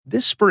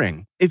This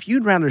spring, if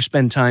you'd rather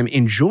spend time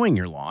enjoying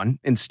your lawn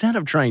instead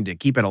of trying to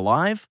keep it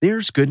alive,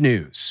 there's good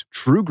news.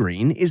 True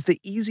Green is the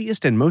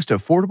easiest and most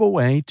affordable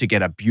way to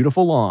get a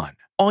beautiful lawn.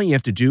 All you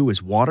have to do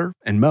is water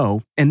and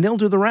mow, and they'll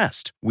do the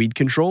rest. Weed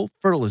control,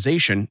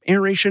 fertilization,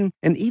 aeration,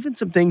 and even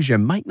some things you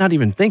might not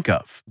even think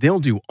of. They'll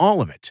do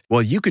all of it,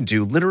 while you can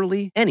do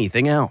literally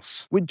anything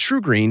else. With True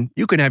Green,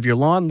 you can have your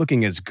lawn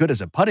looking as good as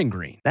a putting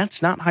green.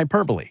 That's not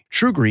hyperbole.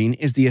 True Green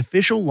is the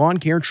official lawn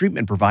care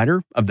treatment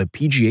provider of the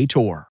PGA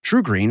Tour.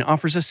 True Green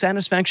offers a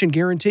satisfaction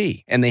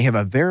guarantee, and they have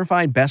a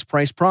verified best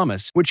price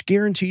promise, which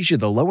guarantees you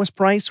the lowest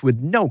price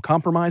with no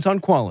compromise on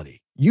quality.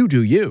 You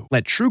do you.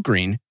 Let True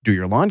Green do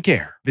your lawn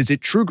care. Visit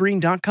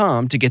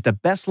TrueGreen.com to get the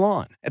best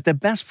lawn at the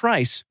best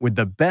price with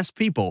the best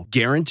people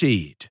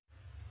guaranteed.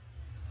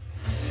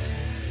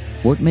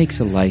 What makes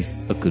a life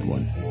a good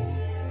one?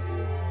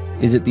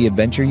 Is it the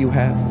adventure you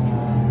have?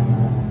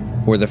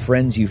 Or the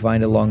friends you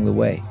find along the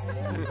way?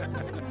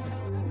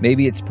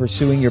 Maybe it's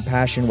pursuing your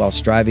passion while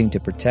striving to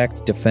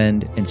protect,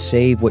 defend, and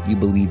save what you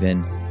believe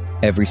in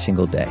every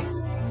single day.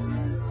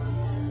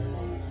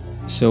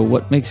 So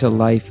what makes a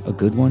life a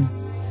good one?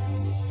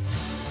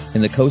 In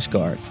the Coast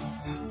Guard,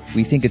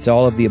 we think it's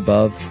all of the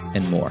above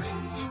and more.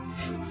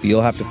 But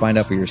you'll have to find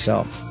out for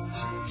yourself.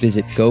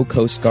 Visit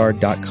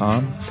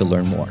gocoastguard.com to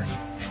learn more.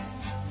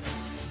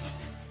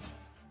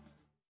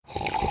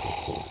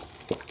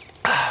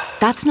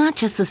 That's not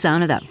just the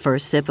sound of that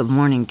first sip of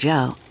Morning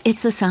Joe.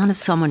 It's the sound of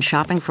someone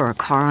shopping for a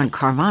car on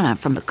Carvana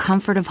from the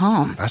comfort of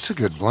home. That's a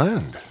good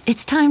blend.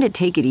 It's time to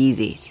take it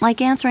easy,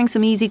 like answering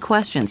some easy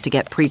questions to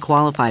get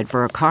pre-qualified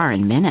for a car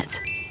in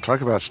minutes.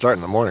 Talk about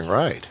starting the morning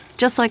right.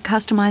 Just like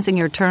customizing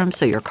your terms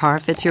so your car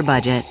fits your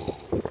budget.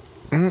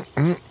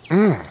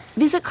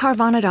 Visit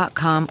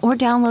Carvana.com or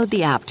download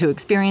the app to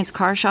experience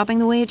car shopping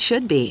the way it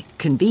should be.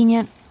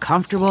 Convenient,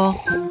 comfortable.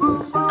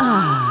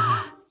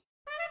 Ah.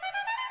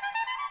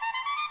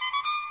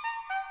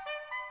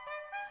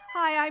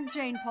 Hi, I'm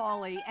Jane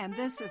Pauley, and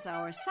this is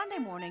our Sunday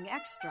Morning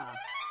Extra,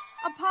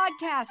 a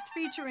podcast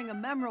featuring a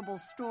memorable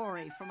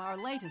story from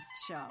our latest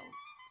show.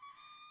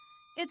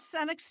 It's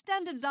an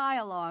extended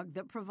dialogue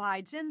that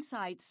provides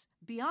insights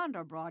beyond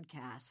our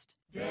broadcast.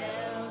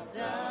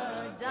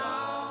 Delta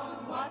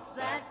Dawn, what's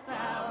that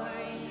flower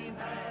you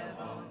have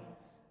on?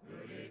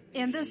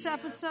 In this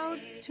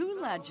episode, two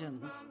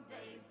legends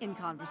in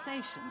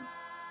conversation.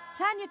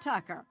 Tanya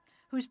Tucker,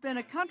 who's been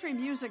a country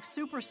music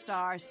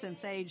superstar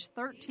since age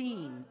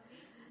 13,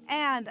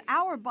 and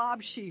our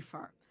Bob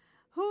Schieffer,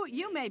 who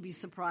you may be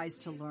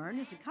surprised to learn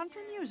is a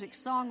country music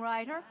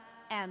songwriter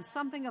and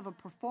something of a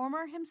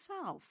performer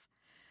himself.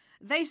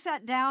 They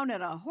sat down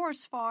at a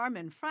horse farm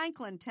in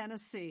Franklin,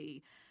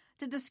 Tennessee,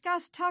 to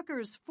discuss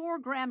Tucker's 4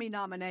 Grammy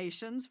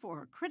nominations for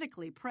her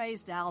critically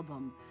praised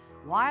album,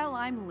 While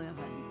I'm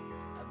Living.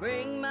 I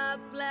bring my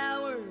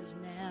flowers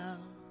now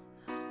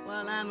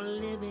while I'm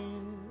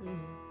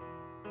living.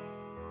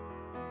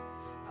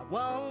 I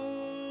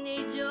won't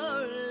need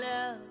your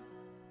love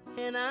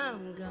when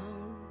I'm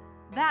gone.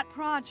 That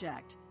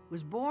project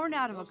was born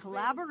out of a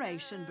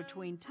collaboration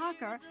between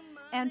Tucker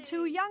and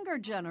 2 younger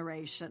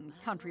generation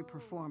country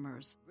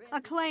performers,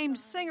 acclaimed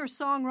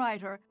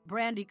singer-songwriter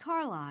Brandi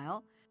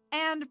Carlile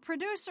and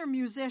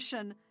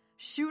producer-musician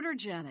Shooter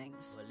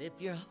Jennings. Well,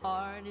 if your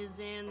heart is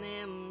in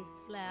them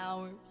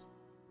flowers,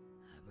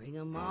 bring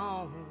them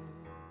on.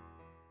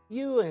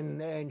 You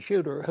and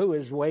Shooter, who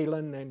is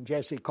Waylon and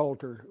Jesse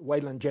Coulter,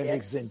 Waylon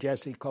Jennings and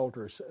Jesse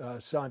Coulter's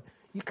son,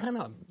 you kind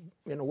of,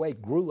 in a way,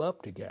 grew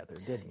up together,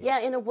 didn't you?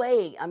 Yeah, in a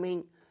way. I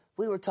mean,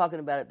 we were talking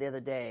about it the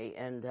other day,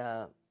 and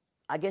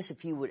I guess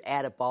if you would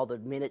add up all the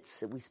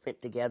minutes that we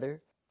spent together,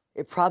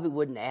 it probably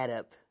wouldn't add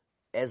up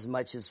as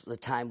much as the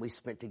time we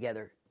spent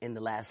together in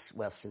the last,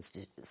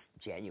 since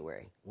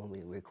January when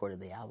we recorded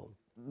the album.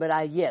 But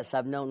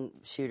I've known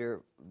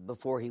Shooter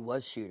before he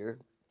was Shooter.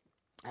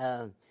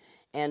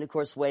 And, of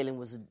course, Waylon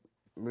was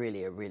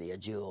really a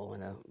jewel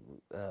and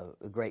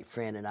a great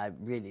friend, and I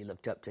really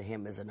looked up to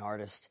him as an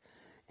artist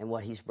and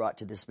what he's brought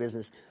to this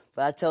business.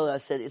 But I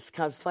said, it's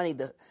kind of funny,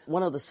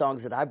 one of the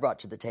songs that I brought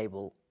to the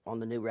table on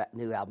the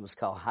new album is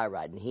called High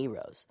Riding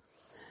Heroes.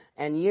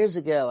 And years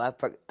ago,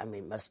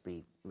 it must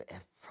be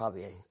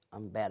probably,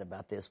 I'm bad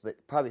about this, but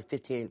probably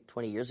 15,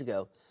 20 years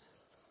ago,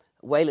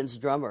 Waylon's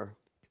drummer,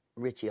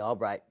 Richie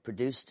Albright,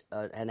 produced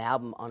an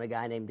album on a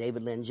guy named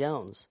David Lynn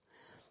Jones.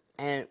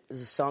 And it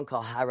was a song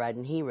called High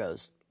Riding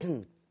Heroes.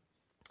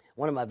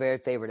 One of my very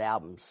favorite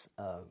albums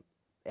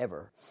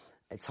ever.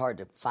 It's hard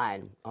to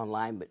find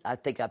online, but I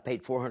think I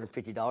paid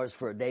 $450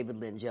 for a David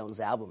Lynn Jones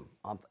album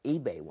on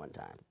eBay one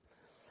time.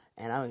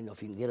 And I don't even know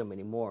if you can get them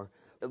anymore.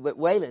 But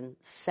Waylon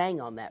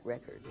sang on that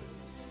record.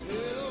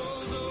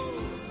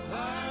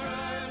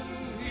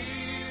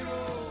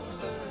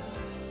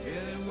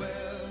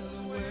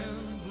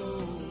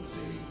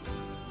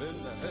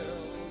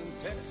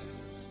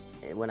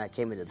 When I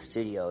came into the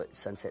studio at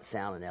Sunset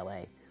Sound in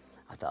L.A.,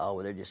 I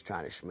thought, they're just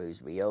trying to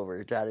schmooze me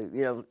over, try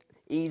to,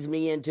 ease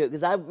me into it,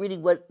 because I really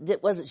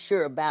wasn't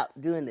sure about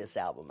doing this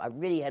album. I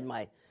really had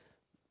my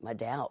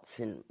doubts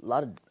and a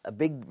lot of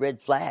big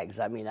red flags.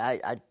 I mean, I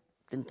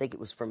didn't think it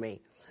was for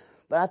me.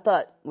 But I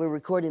thought, we're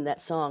recording that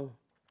song,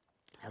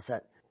 I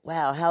thought,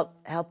 wow,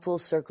 how full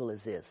circle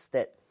is this?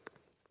 That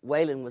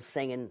Waylon was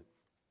singing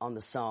on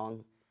the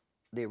song,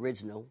 the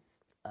original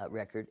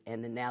record,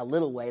 and then now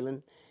little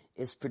Waylon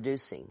is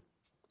producing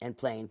and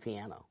playing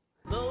piano.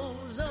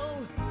 Those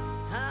old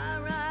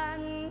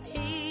high-riding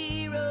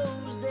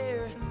heroes,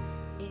 they're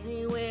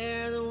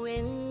anywhere the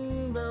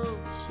wind blows.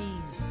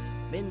 She's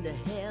been to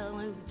hell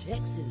in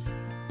Texas,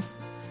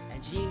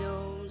 and she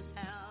knows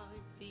how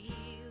it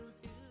feels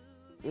to...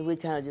 And we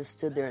kind of just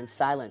stood there in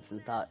silence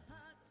and thought,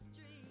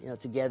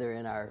 together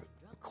in our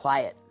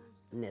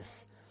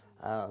quietness,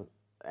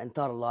 and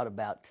thought a lot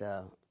about,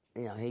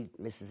 he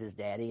misses his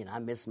daddy and I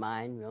miss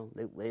mine.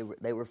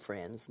 They were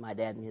friends, my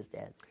dad and his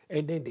dad.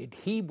 And then did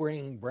he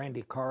bring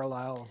Brandi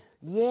Carlile?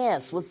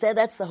 Yes. Well,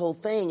 that's the whole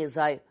thing is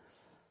I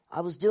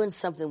was doing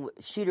something.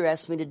 Shooter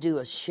asked me to do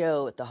a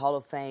show at the Hall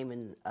of Fame,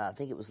 and I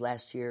think it was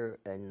last year,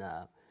 and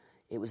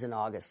it was in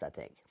August, I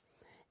think.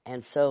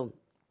 And so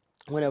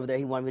I went over there.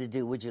 He wanted me to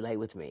do Would You Lay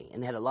With Me?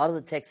 And had a lot of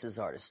the Texas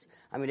artists.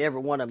 I mean,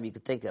 every one of them you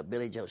could think of,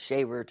 Billy Joe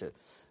Shaver to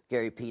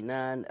Gary P.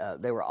 Nunn.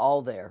 They were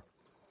all there.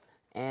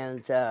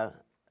 And, of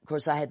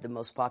course, I had the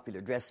most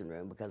popular dressing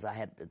room because I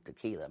had the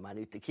tequila, my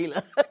new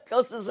tequila,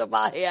 Cosas of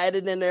Baja. I had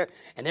it in there,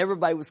 and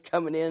everybody was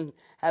coming in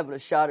having a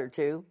shot or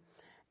two.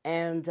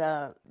 And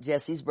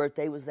Jesse's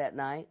birthday was that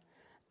night.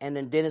 And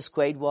then Dennis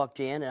Quaid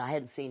walked in, and I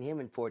hadn't seen him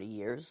in 40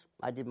 years.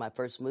 I did my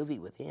first movie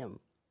with him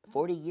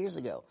 40 years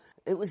ago.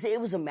 It was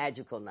a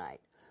magical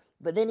night.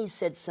 But then he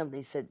said something.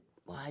 He said,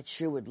 well, I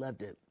sure would love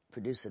to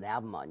produce an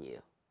album on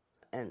you.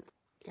 And,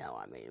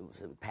 it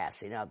was in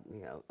passing.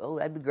 Oh,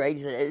 that'd be great.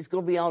 He said, it's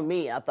going to be on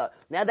me. I thought,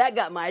 now that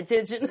got my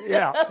attention.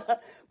 Yeah.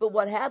 But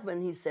what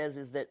happened, he says,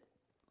 is that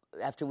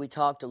after we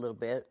talked a little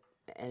bit,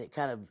 and it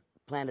kind of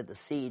planted the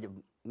seed of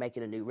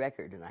making a new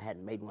record, and I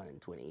hadn't made one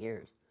in 20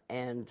 years.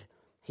 And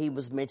he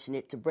was mentioning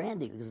it to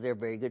Brandi because they're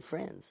very good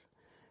friends.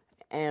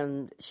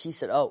 And she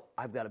said, oh,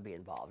 I've got to be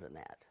involved in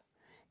that.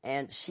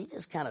 And she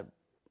just kind of,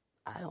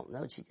 I don't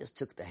know, she just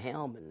took the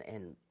helm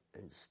and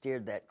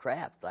steered that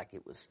craft like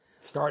it was.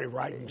 Started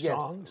writing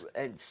songs?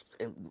 And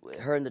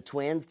her and the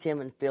twins, Tim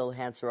and Phil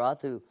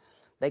Hanseroth, who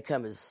they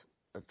come as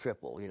a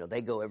triple.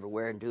 They go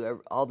everywhere and do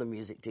all the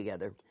music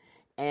together.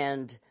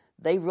 And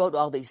they wrote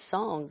all these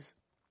songs,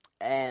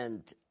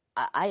 and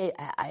I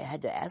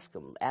had to ask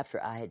them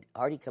after I had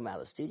already come out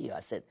of the studio. I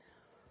said,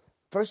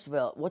 first of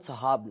all, what's a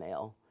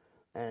hobnail?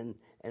 And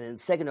then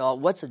second of all,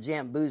 what's a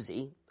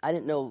jamboozy? I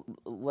didn't know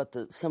what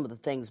some of the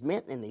things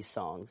meant in these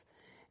songs.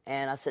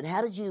 And I said,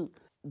 how did you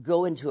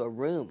go into a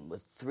room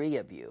with three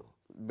of you,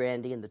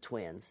 Brandi and the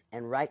twins,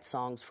 and write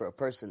songs for a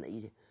person that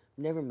you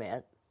never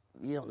met?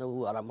 You don't know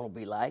what I'm going to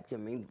be like. I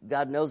mean,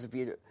 God knows if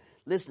you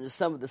listen to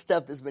some of the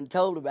stuff that's been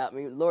told about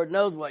me, Lord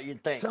knows what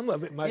you'd think. Some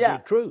of it might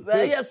be true.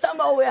 Yeah,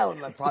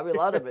 probably a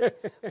lot of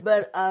it.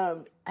 But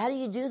how do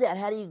you do that?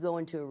 How do you go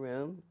into a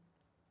room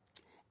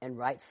and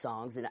write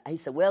songs? And he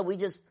said, well,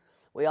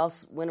 we all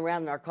went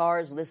around in our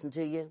cars, listened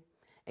to you,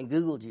 and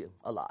Googled you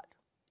a lot.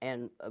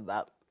 And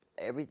about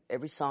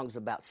every song's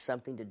about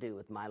something to do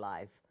with my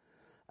life.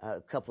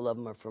 A couple of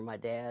them are for my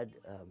dad.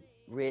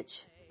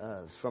 Rich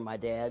is for my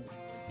dad.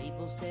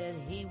 People said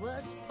he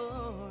was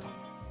poor.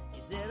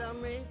 He said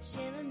I'm rich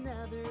in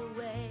another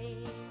way.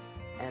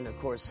 And, of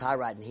course, High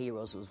Riding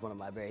Heroes was one of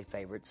my very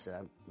favorites.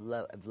 I've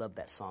loved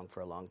that song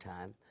for a long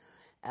time.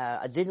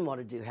 I didn't want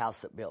to do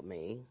House That Built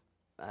Me.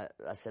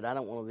 I said, I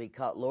don't want to be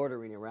caught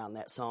loitering around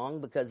that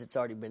song because it's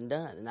already been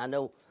done. And I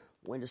know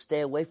when to stay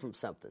away from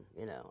something,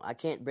 I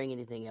can't bring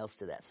anything else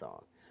to that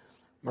song.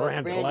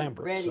 Miranda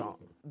Lambert's song.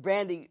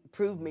 Brandi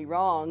proved me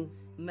wrong.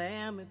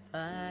 Ma'am, if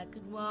I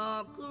could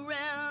walk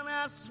around,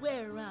 I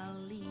swear I'll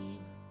leave.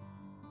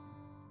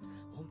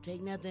 Won't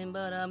take nothing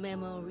but a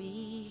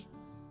memory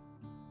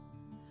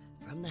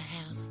from the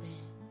house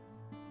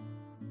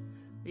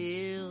that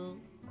built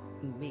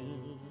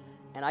me.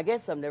 And I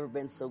guess I've never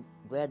been so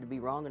glad to be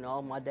wrong in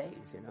all my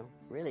days,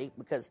 really,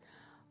 because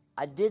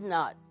I did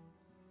not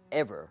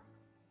ever,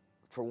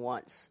 for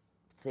once,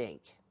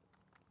 think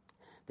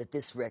that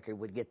this record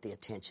would get the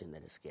attention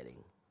that it's getting.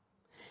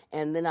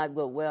 And then I'll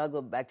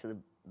go back to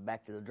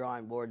the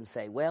drawing board and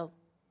say, well,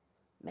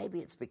 maybe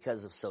it's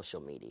because of social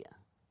media.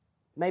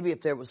 Maybe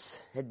if there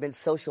had been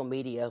social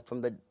media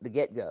from the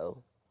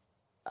get-go,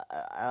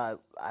 I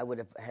would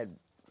have had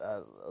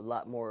a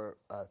lot more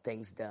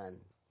things done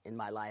in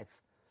my life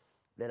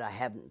that I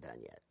haven't done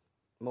yet.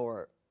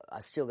 I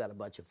still got a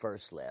bunch of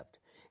firsts left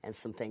and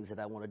some things that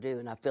I want to do,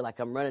 and I feel like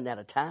I'm running out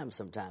of time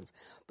sometimes.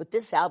 But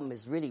this album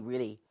is really,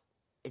 really,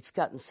 it's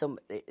gotten some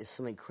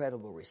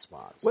incredible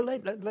response. Well,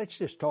 let's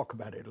just talk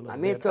about it a little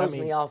bit. It throws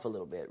me off a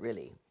little bit,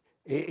 really.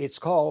 It's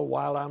called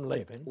While I'm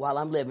Living. While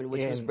I'm Living,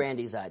 which was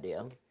Brandi's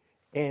idea.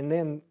 And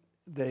then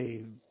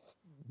the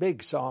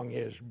big song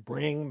is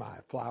Bring My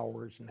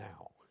Flowers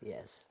Now.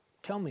 Yes.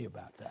 Tell me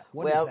about that.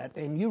 What is that?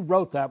 And you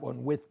wrote that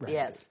one with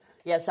Brandi.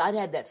 Yes, I'd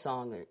had that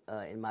song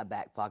in my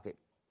back pocket,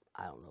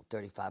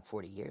 35,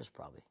 40 years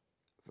probably.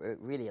 For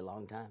really a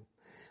long time.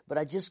 But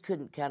I just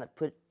couldn't kind of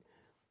it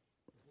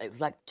was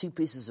like two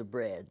pieces of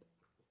bread,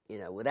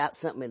 without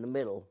something in the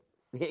middle.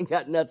 You ain't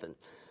got nothing.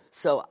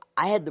 So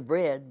I had the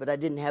bread, but I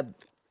didn't have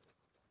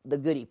the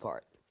goody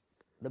part,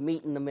 the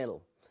meat in the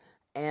middle.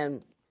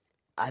 And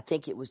I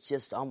think it was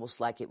just almost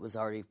like it was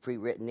already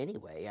pre-written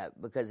anyway,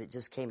 because it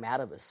just came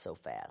out of us so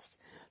fast.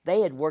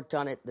 They had worked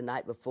on it the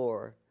night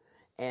before,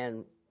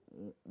 and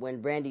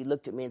when Brandy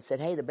looked at me and said,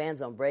 "Hey, the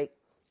band's on break,"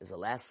 it was the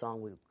last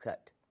song we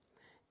cut.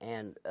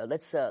 And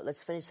let's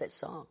finish that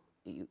song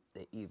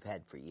that you've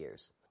had for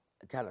years.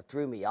 It kind of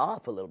threw me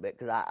off a little bit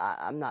because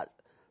I'm not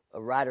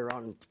a writer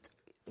on,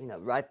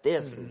 write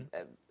this and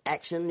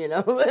action,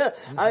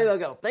 I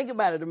go, think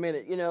about it a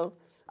minute,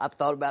 I've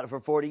thought about it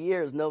for 40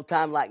 years, no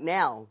time like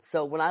now.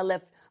 So when I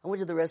left, I went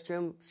to the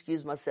restroom,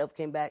 excused myself,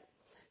 came back.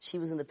 She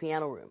was in the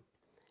piano room,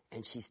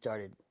 and she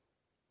started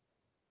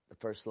the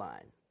first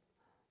line.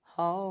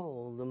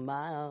 All the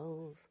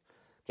miles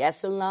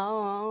cast a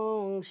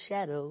long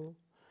shadow.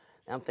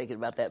 I'm thinking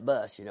about that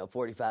bus,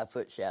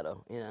 45-foot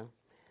shadow,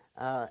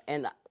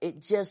 and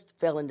it just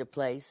fell into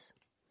place.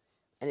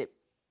 And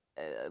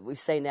we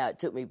say now it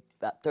took me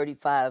about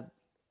 35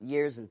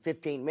 years and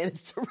 15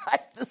 minutes to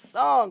write the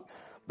song,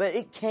 but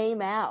it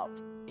came out.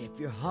 If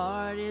your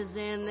heart is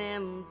in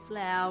them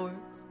flowers,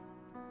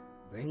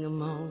 bring 'em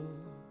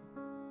home.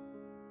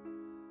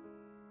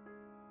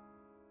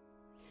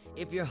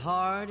 If your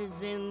heart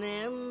is in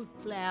them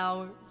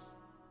flowers,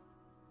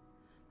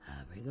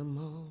 bring 'em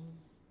home.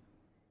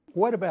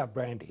 What about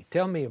Brandy?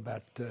 Tell me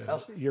about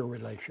your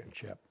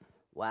relationship.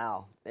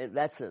 Wow,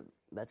 that's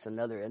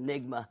another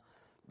enigma,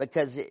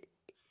 because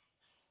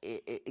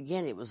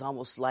it was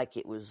almost like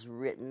it was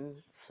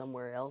written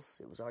somewhere else.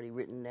 It was already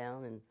written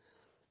down,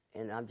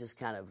 and I'm just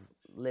kind of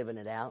living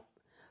it out.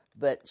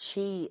 But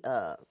she's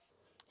an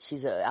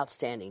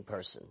outstanding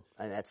person,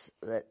 and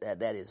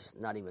that is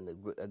not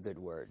even a good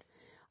word.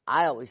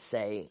 I always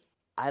say,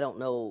 I don't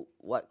know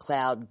what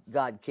cloud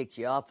God kicked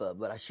you off of,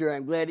 but I sure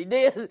am glad he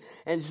did.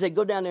 And she said,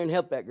 go down there and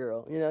help that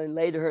girl, and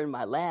laid her in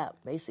my lap,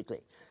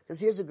 basically. Because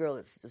here's a girl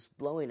that's just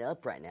blowing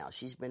up right now.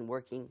 She's been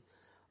working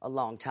a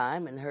long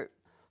time, and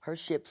her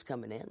ship's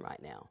coming in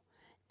right now.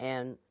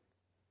 And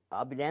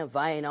I'll be damned if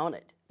I ain't on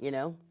it,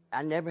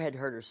 I never had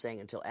heard her sing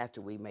until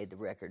after we made the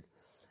record.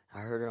 I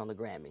heard her on the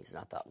Grammys, and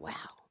I thought, wow.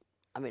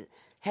 I mean,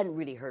 hadn't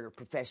really heard her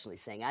professionally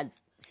sing.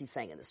 She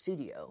sang in the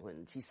studio,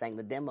 and she sang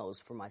the demos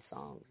for my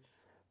songs.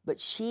 But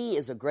she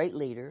is a great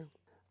leader.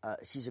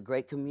 She's a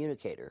great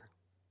communicator.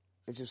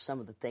 These are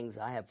some of the things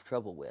I have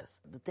trouble with.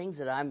 The things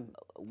that I'm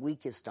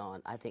weakest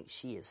on, I think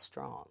she is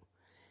strong.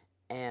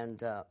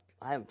 And I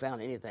haven't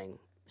found anything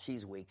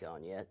she's weak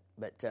on yet.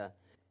 But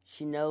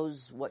she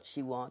knows what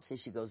she wants, and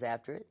she goes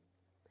after it.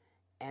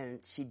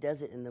 And she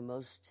does it in the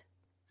most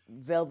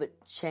velvet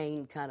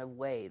chain kind of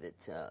way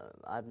that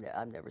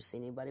I've never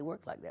seen anybody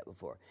work like that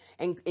before.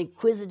 And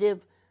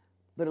inquisitive,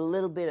 but a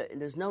little bit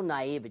there's no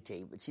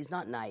naivety, but she's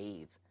not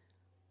naive.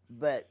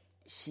 But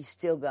she's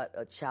still got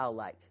a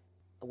childlike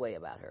way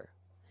about her.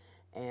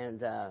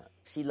 And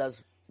she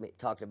loves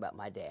talking about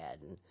my dad.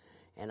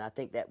 And I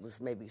think that was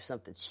maybe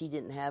something she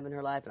didn't have in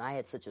her life. And I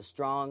had such a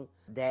strong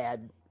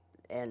dad.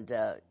 And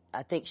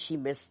I think she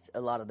missed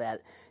a lot of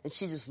that. And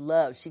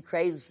she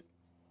craves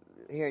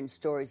hearing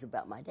stories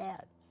about my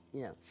dad.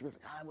 She goes,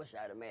 I wish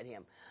I'd have met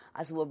him.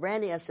 I said, well,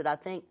 Brandy, I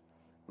think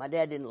my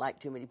dad didn't like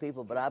too many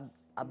people, but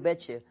I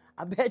bet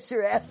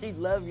your ass he'd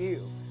love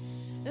you.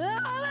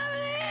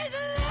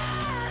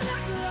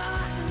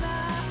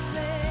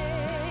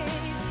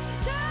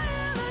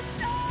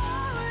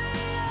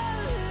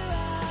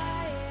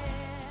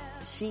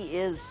 She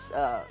is,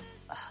 I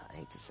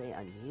hate to say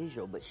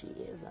unusual, but she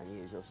is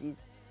unusual.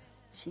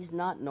 She's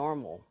not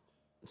normal.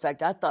 In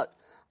fact, I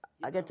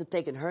got to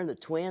thinking her and the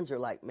twins are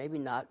like maybe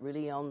not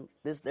really on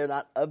this. They're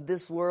not of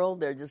this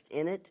world. They're just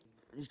in it.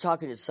 You're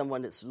talking to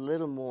someone that's a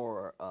little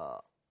more,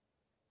 I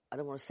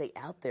don't want to say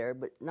out there,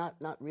 but not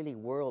really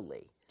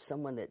worldly.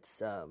 Someone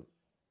that's a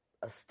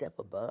step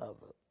above,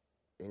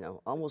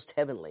 almost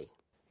heavenly.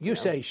 You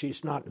say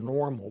she's not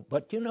normal,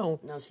 but no,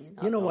 she's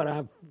not. What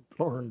I've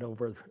learned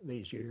over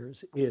these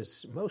years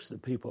is most of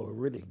the people who are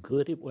really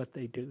good at what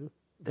they do,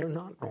 they're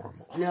not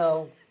normal.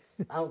 No,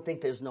 I don't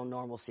think there's no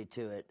normalcy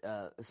to it,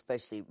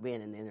 especially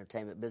being in the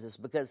entertainment business,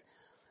 because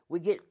we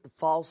get the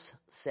false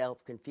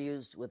self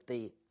confused with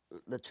the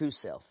true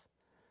self,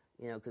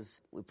 because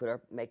we put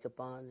our makeup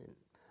on.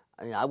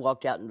 And I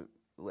walked out, and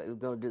we were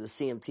going to do the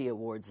CMT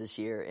Awards this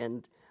year,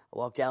 and I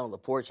walked out on the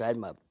porch. I had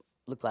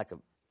looked like a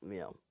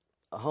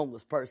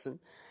homeless person,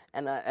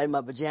 and I had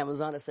my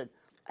pajamas on. I said,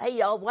 hey,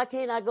 y'all, why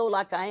can't I go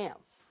like I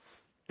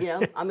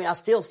am? I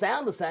still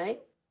sound the same.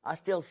 I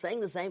still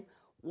sing the same.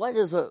 What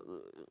is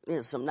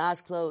some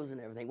nice clothes and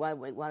everything? Why do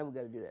we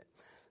got to do that?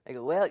 They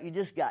go, well, you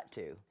just got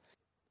to.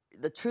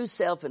 The true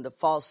self and the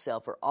false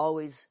self are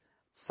always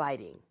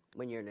fighting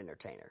when you're an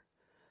entertainer,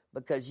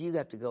 because you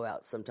have to go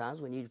out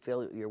sometimes when you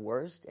feel your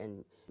worst.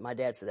 And my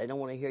dad said they don't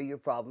want to hear your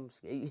problems.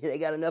 They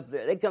got enough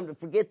there. They come to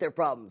forget their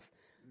problems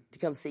to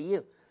come see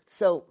you.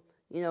 So,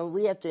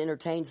 we have to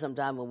entertain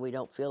sometime when we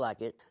don't feel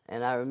like it.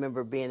 And I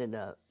remember being in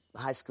a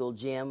high school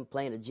gym,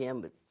 playing a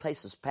gym, but the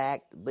place was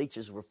packed. The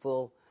bleachers were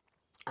full.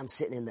 I'm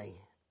sitting in the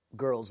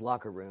girls'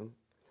 locker room,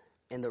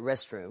 in the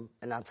restroom,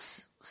 and I'm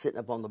sitting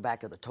up on the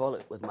back of the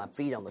toilet with my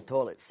feet on the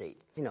toilet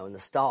seat, in the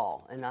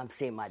stall, and I'm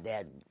seeing my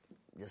dad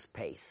just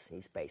pace.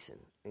 He's pacing.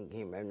 And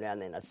every now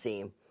and then I see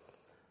him,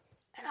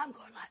 and I'm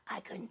going like,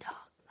 I couldn't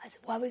talk. I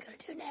said, what are we going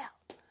to do now?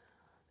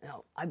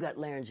 I've got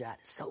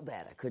laryngitis so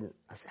bad I couldn't.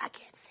 I said, I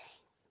can't sing.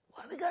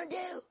 What are we going to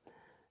do?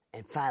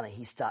 And finally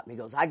he stopped me. He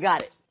goes, I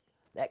got it.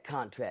 That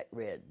contract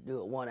read,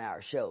 do a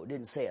 1-hour show.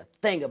 Didn't say a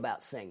thing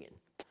about singing.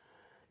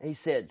 And he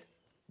said,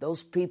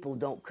 those people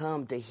don't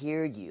come to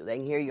hear you. They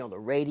can hear you on the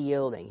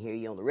radio. They can hear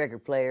you on the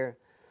record player.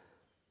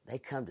 They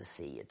come to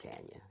see you,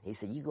 Tanya. He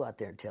said, you go out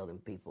there and tell them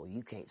people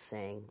you can't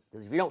sing.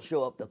 Because if you don't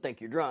show up, they'll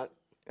think you're drunk,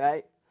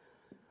 right?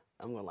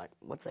 I'm going like,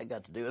 what's that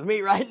got to do with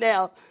me right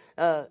now?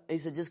 He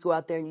said, just go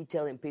out there and you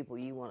tell them people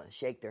you want to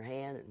shake their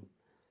hand.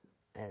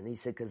 And he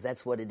said, because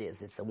that's what it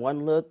is. It's the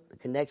one look, the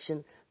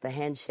connection, the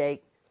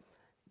handshake,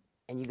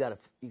 and you got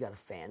a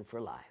fan for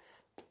life.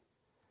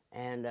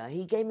 And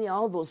he gave me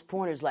all those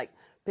pointers, like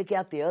pick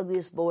out the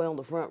ugliest boy on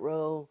the front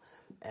row,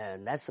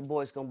 and that's the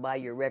boy that's going to buy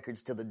your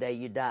records till the day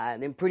you die.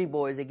 And them pretty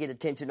boys, they get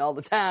attention all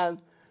the time.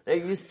 They're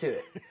used to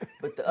it.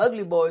 But the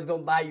ugly boy is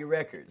going to buy your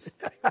records.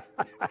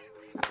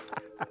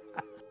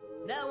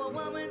 Now a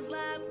woman's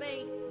life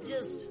ain't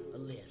just a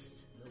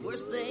list. The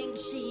worst thing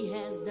she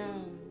has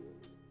done.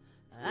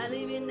 I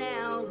leave you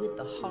now with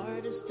the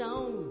heart of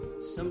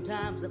stone.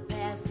 Sometimes the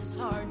past is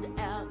hard to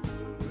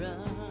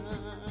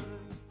outrun.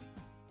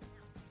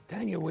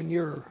 Tanya, when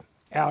you're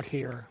out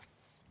here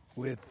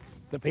with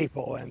the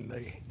people and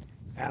the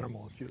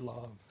animals you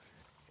love,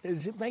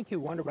 does it make you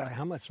wonder about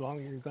how much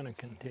longer you're going to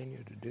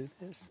continue to do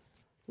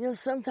this?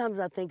 Sometimes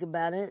I think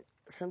about it.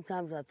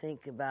 Sometimes I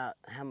think about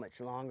how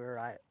much longer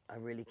I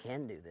really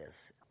can do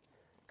this,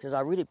 because I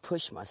really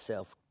push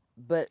myself.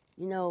 But,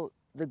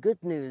 the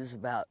good news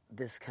about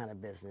this kind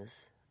of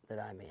business that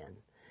I'm in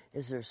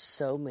is there's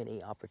so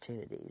many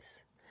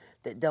opportunities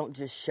that don't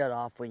just shut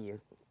off when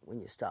you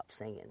stop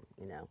singing,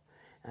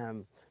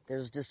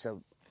 There's just a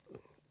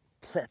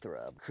plethora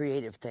of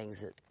creative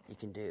things that you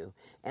can do.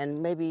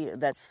 And maybe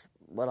that's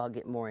what I'll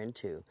get more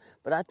into.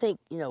 But I think,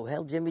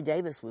 Jimmy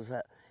Davis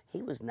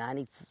he was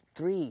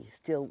 93,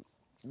 still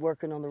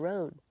working on the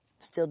road,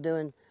 still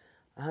doing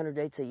 100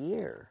 dates a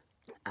year.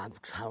 I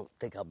don't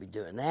think I'll be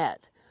doing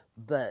that.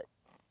 But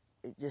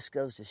it just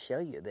goes to show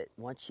you that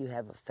once you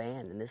have a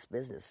fan in this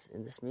business,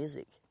 in this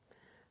music,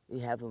 you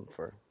have them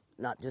for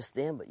not just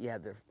them, but you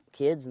have their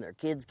kids and their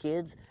kids'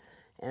 kids.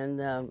 And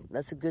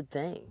that's a good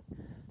thing.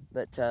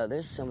 But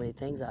there's so many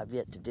things I've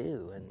yet to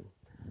do,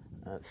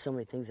 and so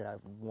many things that I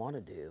want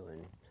to do.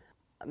 And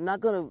I'm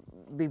not going to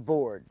be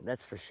bored,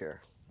 that's for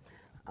sure.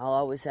 I'll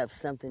always have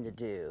something to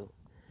do.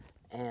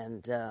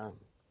 And,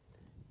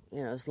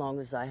 as long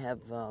as I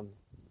have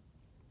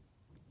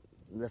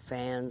the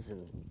fans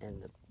and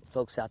the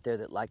folks out there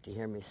that like to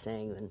hear me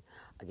sing, then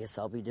I guess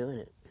I'll be doing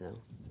it,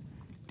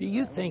 Do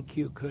you think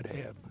you could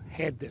have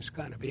had this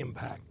kind of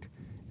impact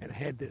and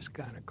had this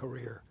kind of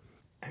career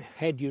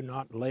had you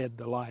not led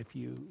the life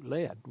you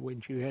led,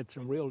 when you had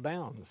some real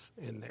downs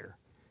in there?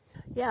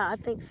 Yeah, I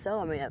think so.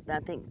 I mean, I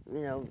think,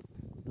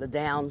 the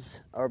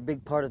downs are a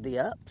big part of the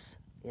ups,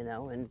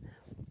 and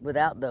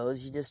without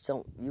those,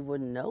 you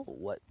wouldn't know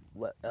what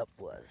up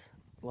was,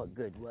 what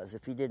good was,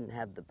 if you didn't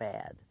have the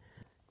bad.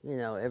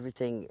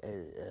 Everything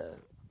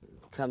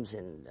comes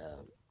in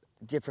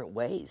different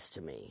ways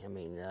to me. I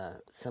mean,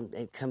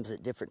 it comes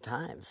at different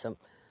times.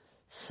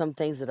 Some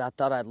things that I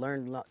thought I'd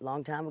learned a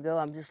long time ago,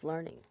 I'm just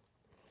learning.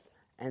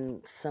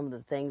 And some of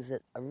the things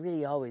that I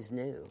really always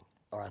knew,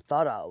 or I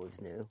thought I always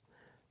knew,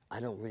 I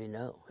don't really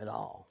know at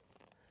all.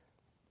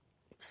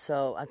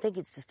 So I think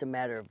it's just a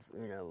matter of,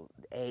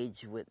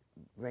 age. What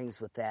brings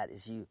with that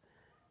is you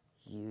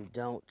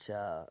don't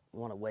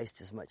want to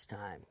waste as much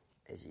time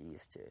as you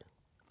used to.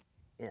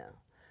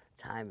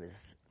 Time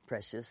is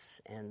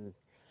precious, and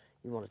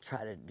you want to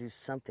try to do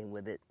something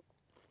with it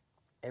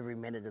every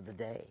minute of the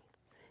day.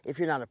 If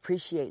you're not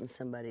appreciating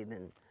somebody,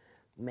 then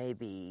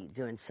maybe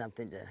doing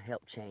something to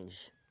help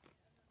change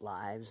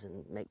lives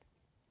and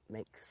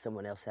make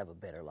someone else have a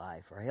better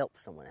life, or help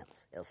someone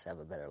else have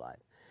a better life.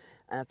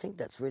 And I think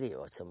that's really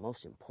what's the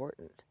most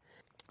important.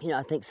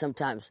 I think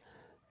sometimes,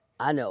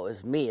 I know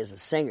as me as a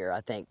singer,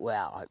 I think,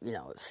 wow,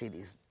 see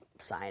these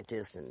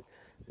scientists and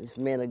these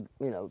men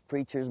of,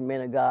 preachers,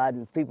 men of God,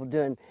 and people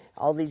doing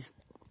all these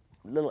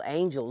little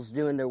angels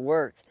doing their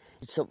work.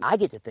 So I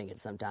get to thinking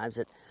sometimes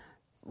that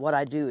what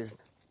I do is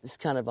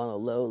kind of on a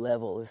low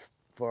level as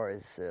far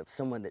as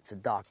someone that's a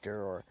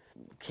doctor or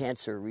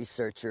cancer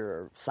researcher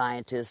or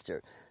scientist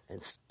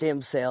and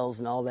stem cells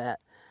and all that.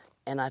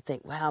 And I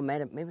think, wow,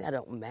 man, maybe I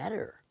don't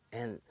matter.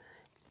 And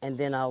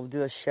then I'll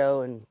do a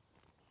show and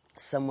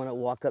someone will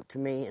walk up to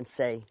me and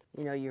say,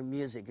 your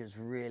music has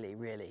really,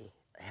 really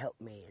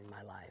helped me in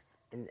my life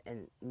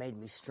and made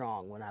me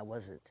strong when I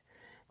wasn't,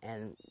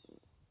 and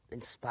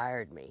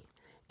inspired me.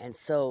 And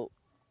so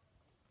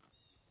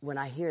when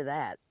I hear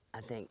that,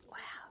 I think,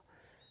 wow,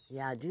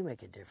 yeah, I do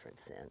make a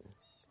difference then.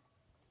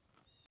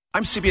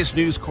 I'm CBS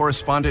News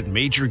correspondent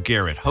Major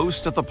Garrett,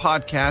 host of the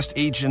podcast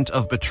Agent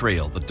of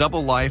Betrayal, The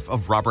Double Life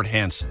of Robert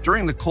Hanssen.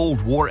 During the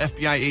Cold War,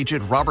 FBI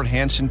agent Robert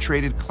Hanssen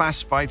traded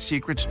classified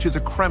secrets to the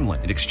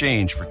Kremlin in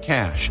exchange for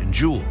cash and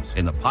jewels.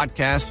 In the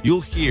podcast, you'll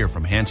hear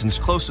from Hanssen's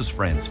closest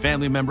friends,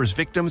 family members,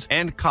 victims,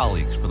 and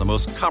colleagues for the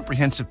most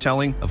comprehensive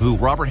telling of who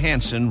Robert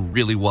Hanssen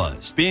really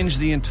was. Binge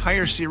the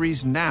entire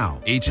series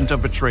now. Agent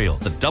of Betrayal,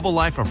 The Double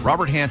Life of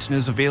Robert Hanssen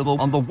is available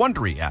on the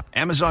Wondery app,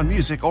 Amazon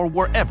Music, or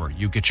wherever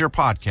you get your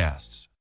podcasts.